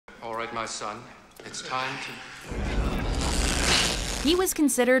right, my son. It's time to... He was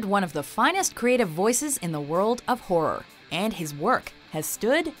considered one of the finest creative voices in the world of horror, and his work has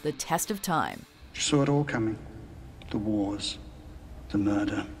stood the test of time. You saw it all coming. The wars, the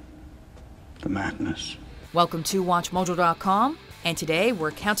murder, the madness. Welcome to WatchMojo.com, and today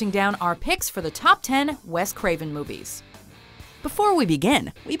we're counting down our picks for the top 10 Wes Craven movies. Before we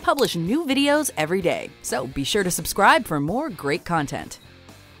begin, we publish new videos every day, so be sure to subscribe for more great content.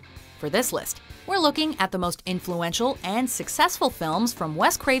 For this list, we're looking at the most influential and successful films from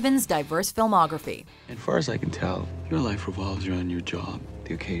Wes Craven's diverse filmography. As far as I can tell, your life revolves around your job.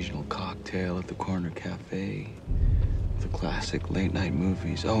 The occasional cocktail at the corner cafe, the classic late-night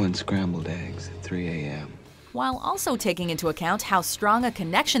movies, and scrambled eggs at 3 a.m. While also taking into account how strong a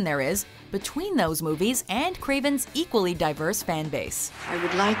connection there is between those movies and Craven's equally diverse fan base. I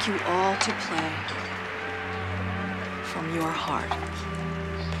would like you all to play from your heart.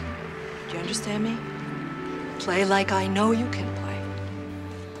 Do you understand me? Play like I know you can play.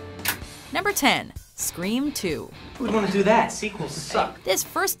 Number 10. Scream 2. Who would want to do that? Sequels suck. This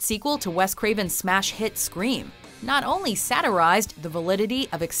first sequel to Wes Craven's smash hit Scream not only satirized the validity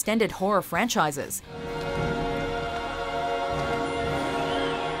of extended horror franchises,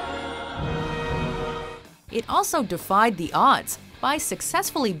 it also defied the odds by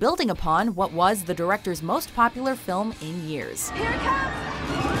successfully building upon what was the director's most popular film in years. Here it comes!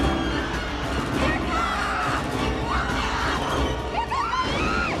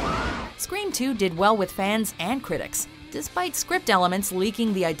 Scream 2 did well with fans and critics, despite script elements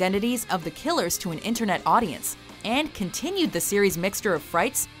leaking the identities of the killers to an internet audience, and continued the series' mixture of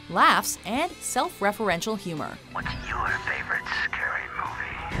frights, laughs, and self-referential humor. What's your favorite scary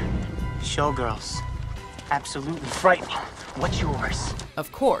movie? Showgirls. Absolutely frightening. What's yours?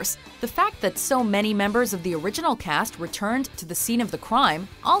 Of course, the fact that so many members of the original cast returned to the scene of the crime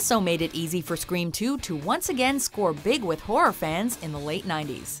also made it easy for Scream 2 to once again score big with horror fans in the late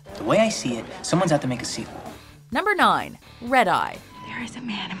 90s. The way I see it, someone's out to make a sequel. Number 9. Red Eye. There is a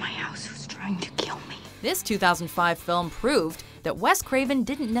man in my house who's trying to kill me. This 2005 film proved that Wes Craven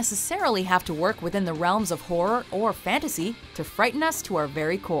didn't necessarily have to work within the realms of horror or fantasy to frighten us to our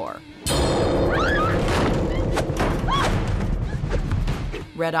very core.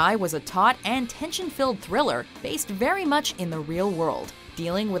 Red Eye was a taut and tension-filled thriller based very much in the real world,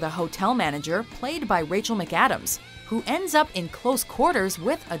 dealing with a hotel manager played by Rachel McAdams, who ends up in close quarters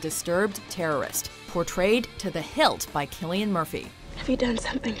with a disturbed terrorist, portrayed to the hilt by Cillian Murphy. Have you done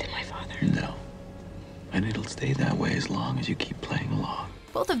something to my father? No. And it'll stay that way as long as you keep playing along.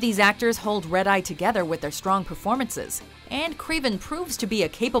 Both of these actors hold Red Eye together with their strong performances, and Craven proves to be a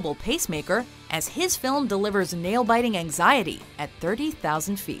capable pacemaker as his film delivers nail-biting anxiety at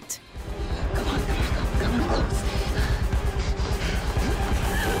 30,000 feet. Come on, come close.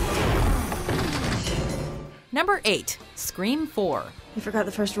 Number 8. Scream 4. You forgot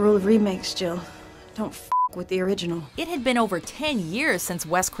the first rule of remakes, Jill. Don't f*** with the original. It had been over 10 years since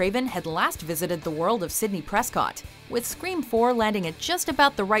Wes Craven had last visited the world of Sidney Prescott, with Scream 4 landing at just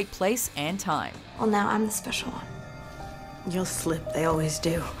about the right place and time. Well, now I'm the special one. You'll slip, they always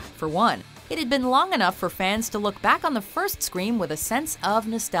do. For one, it had been long enough for fans to look back on the first Scream with a sense of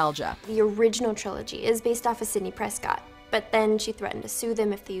nostalgia. The original trilogy is based off of Sidney Prescott, but then she threatened to sue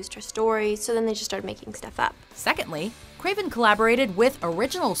them if they used her story, so then they just started making stuff up. Secondly, Craven collaborated with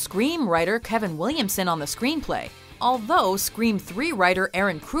original Scream writer Kevin Williamson on the screenplay, although Scream 3 writer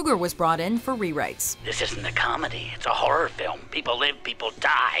Aaron Kruger was brought in for rewrites. This isn't a comedy, it's a horror film. People live, people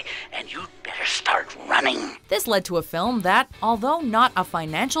die, and you'd better start running. This led to a film that, although not a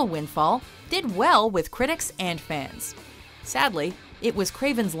financial windfall, did well with critics and fans. Sadly, it was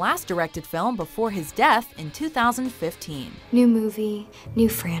Craven's last directed film before his death in 2015. New movie, new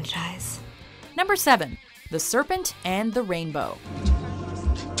franchise. Number 7. The Serpent and the Rainbow.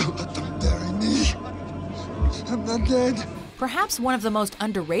 Don't let them bury me. I'm not dead. Perhaps one of the most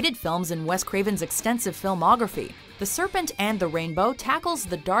underrated films in Wes Craven's extensive filmography, The Serpent and the Rainbow tackles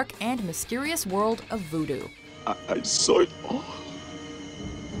the dark and mysterious world of voodoo. I saw it all.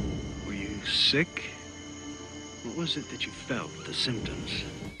 Were you sick? What was it that you felt, the symptoms?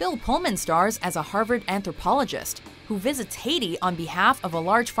 Bill Pullman stars as a Harvard anthropologist who visits Haiti on behalf of a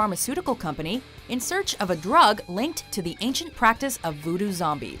large pharmaceutical company in search of a drug linked to the ancient practice of voodoo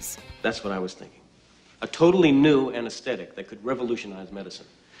zombies. That's what I was thinking. A totally new anesthetic that could revolutionize medicine.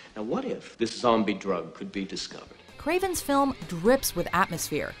 Now what if this zombie drug could be discovered? Craven's film drips with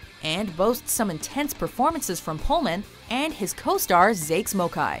atmosphere and boasts some intense performances from Pullman and his co-star Zakes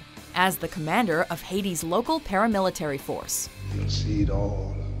Mokai as the commander of Haiti's local paramilitary force. You'll see it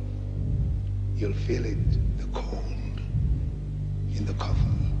all. You'll feel it, the cold. In the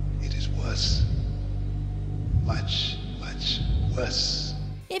coffin, it is was much, much worse.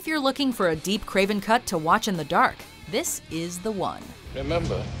 If you're looking for a deep Craven cut to watch in the dark, this is the one.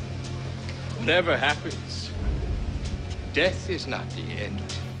 Remember, whatever happens, death is not the end.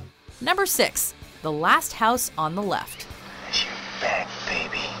 Number 6, The Last House on the Left. You're back,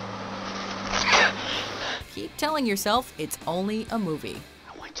 baby. Keep telling yourself it's only a movie.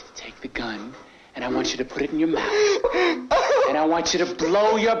 I want you to take the gun, and I want you to put it in your mouth. And I want you to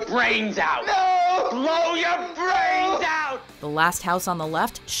blow your brains out. No! Blow your brains out! The Last House on the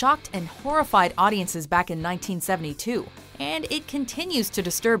Left shocked and horrified audiences back in 1972, and it continues to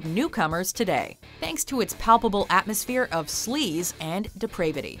disturb newcomers today, thanks to its palpable atmosphere of sleaze and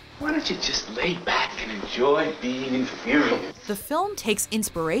depravity. Why don't you just lay back and enjoy being inferior? The film takes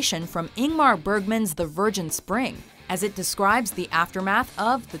inspiration from Ingmar Bergman's The Virgin Spring, as it describes the aftermath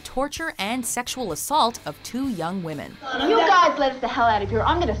of the torture and sexual assault of 2 young women. You guys let us the hell out of here.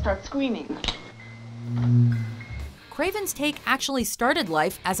 I'm gonna start screaming. Craven's take actually started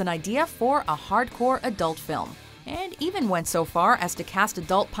life as an idea for a hardcore adult film, and even went so far as to cast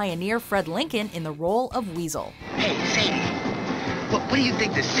adult pioneer Fred Lincoln in the role of Weasel. Hey, Sadie, what do you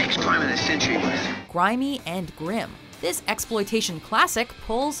think the sex crime of the century was? Grimy and grim, this exploitation classic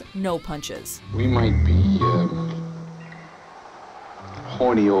pulls no punches. We might be,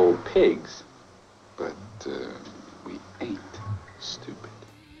 horny old pigs, but, we ain't stupid.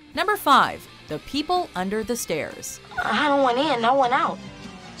 Number 5, The People Under the Stairs. I don't want in, I want out.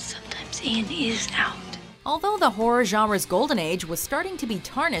 Sometimes in is out. Although the horror genre's golden age was starting to be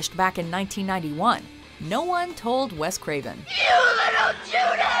tarnished back in 1991, no one told Wes Craven. You little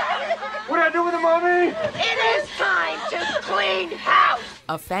Judas! What do I do with the money? It is time to clean house!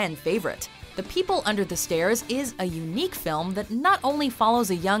 A fan favorite, The People Under the Stairs is a unique film that not only follows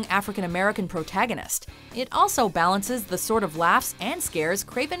a young African-American protagonist, it also balances the sort of laughs and scares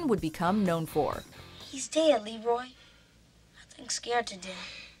Craven would become known for. He's dead, Leroy. I think scared to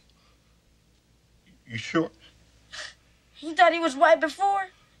death. You sure? You thought he was white before?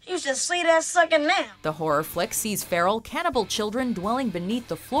 He was just sweet ass sucking now. The horror flick sees feral, cannibal children dwelling beneath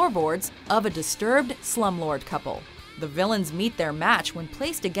the floorboards of a disturbed slumlord couple. The villains meet their match when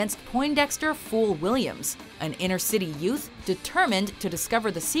placed against Poindexter Fool Williams, an inner-city youth determined to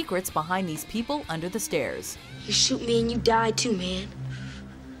discover the secrets behind these people under the stairs. You shoot me and you die too, man.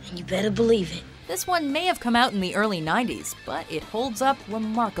 And you better believe it. This one may have come out in the early 90s, but it holds up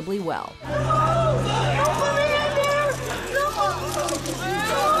remarkably well.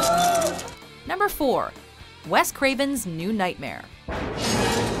 Number 4, Wes Craven's New Nightmare.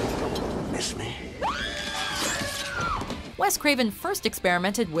 Miss me? Wes Craven first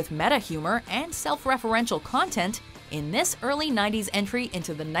experimented with meta-humor and self-referential content in this early 90s entry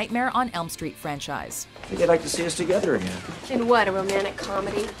into the Nightmare on Elm Street franchise. I think I'd like to see us together again. In what, a romantic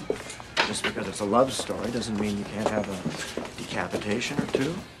comedy? Just because it's a love story doesn't mean you can't have a decapitation or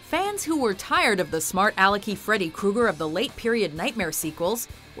two. Fans who were tired of the smart alecky Freddy Krueger of the late-period Nightmare sequels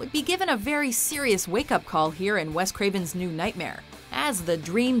would be given a very serious wake-up call here in Wes Craven's New Nightmare, as the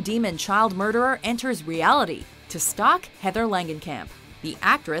dream demon child murderer enters reality to stalk Heather Langenkamp, the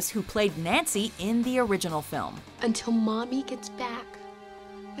actress who played Nancy in the original film. Until Mommy gets back,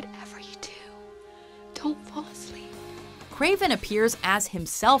 whatever you do, don't fall asleep. Craven appears as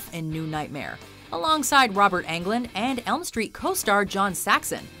himself in New Nightmare, alongside Robert Englund and Elm Street co-star John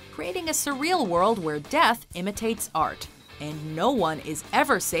Saxon, creating a surreal world where death imitates art, and no one is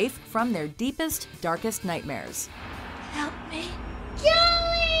ever safe from their deepest, darkest nightmares. Help me.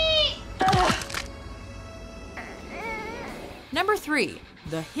 Number 3,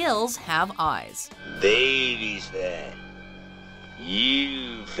 The Hills Have Eyes. Baby's fat.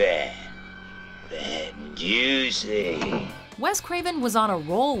 You fat. Fat and juicy. Wes Craven was on a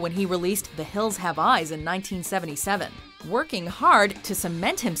roll when he released The Hills Have Eyes in 1977, working hard to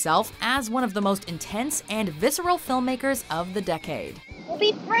cement himself as one of the most intense and visceral filmmakers of the decade. We'll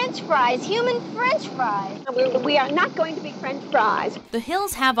be French fries, human French fries. We are not going to be French fries. The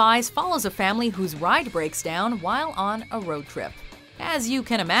Hills Have Eyes follows a family whose ride breaks down while on a road trip. As you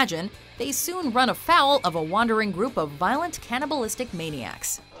can imagine, they soon run afoul of a wandering group of violent, cannibalistic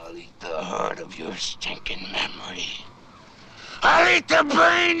maniacs. I'll eat the heart of your stinking memory. I'll eat the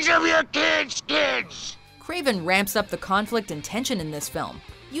brains of your kids! Craven ramps up the conflict and tension in this film,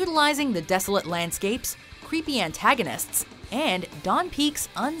 utilizing the desolate landscapes, creepy antagonists, and Don Peake's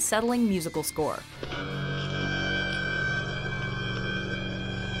unsettling musical score.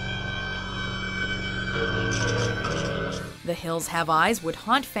 The Hills Have Eyes would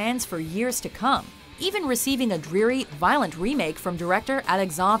haunt fans for years to come, even receiving a dreary, violent remake from director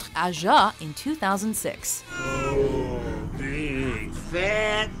Alexandre Aja in 2006. Oh, big,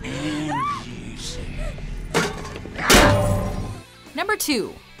 fat, and Number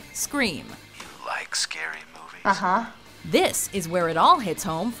 2. Scream. You like scary movies? Uh-huh. This is where it all hits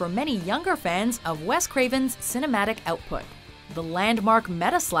home for many younger fans of Wes Craven's cinematic output, the landmark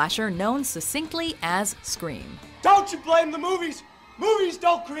meta-slasher known succinctly as Scream. Don't you blame the movies! Movies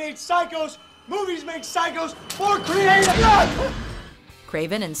don't create psychos! Movies make psychos more creative!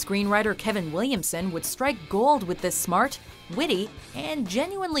 Craven and screenwriter Kevin Williamson would strike gold with this smart, witty, and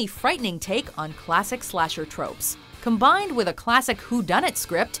genuinely frightening take on classic slasher tropes, combined with a classic whodunit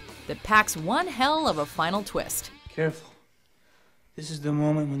script that packs one hell of a final twist. Careful. This is the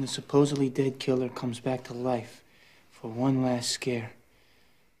moment when the supposedly dead killer comes back to life for one last scare.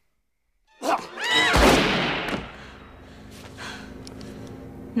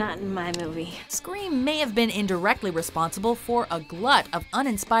 Not in my movie. Scream may have been indirectly responsible for a glut of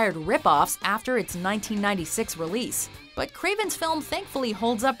uninspired rip-offs after its 1996 release, but Craven's film thankfully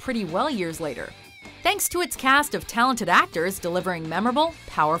holds up pretty well years later, thanks to its cast of talented actors delivering memorable,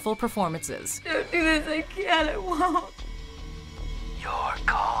 powerful performances. Don't do this, I can't, I won't. Your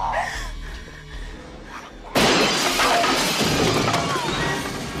call.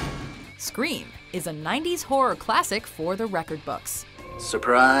 Scream is a 90s horror classic for the record books.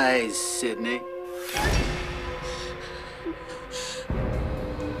 Surprise, Sydney.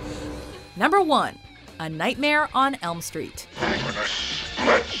 Number 1. A Nightmare on Elm Street. I'm gonna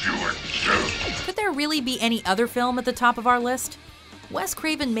split you in two. Could there really be any other film at the top of our list? Wes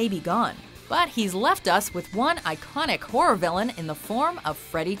Craven may be gone, but he's left us with one iconic horror villain in the form of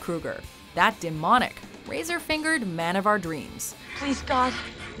Freddy Krueger, that demonic, razor-fingered man of our dreams. Please, God.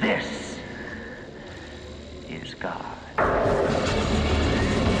 This is God.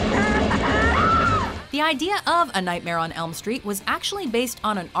 The idea of A Nightmare on Elm Street was actually based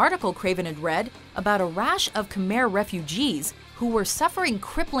on an article Craven had read about a rash of Khmer refugees who were suffering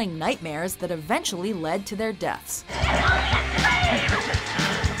crippling nightmares that eventually led to their deaths.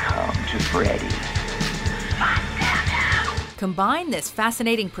 Come to Freddy. Combine this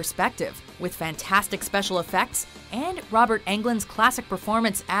fascinating perspective with fantastic special effects and Robert Englund's classic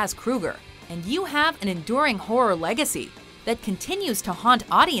performance as Krueger, and you have an enduring horror legacy that continues to haunt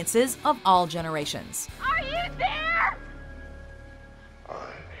audiences of all generations. Are you there?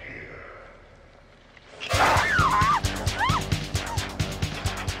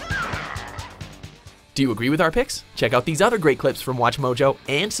 Do you agree with our picks? Check out these other great clips from WatchMojo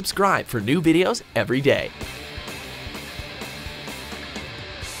and subscribe for new videos every day.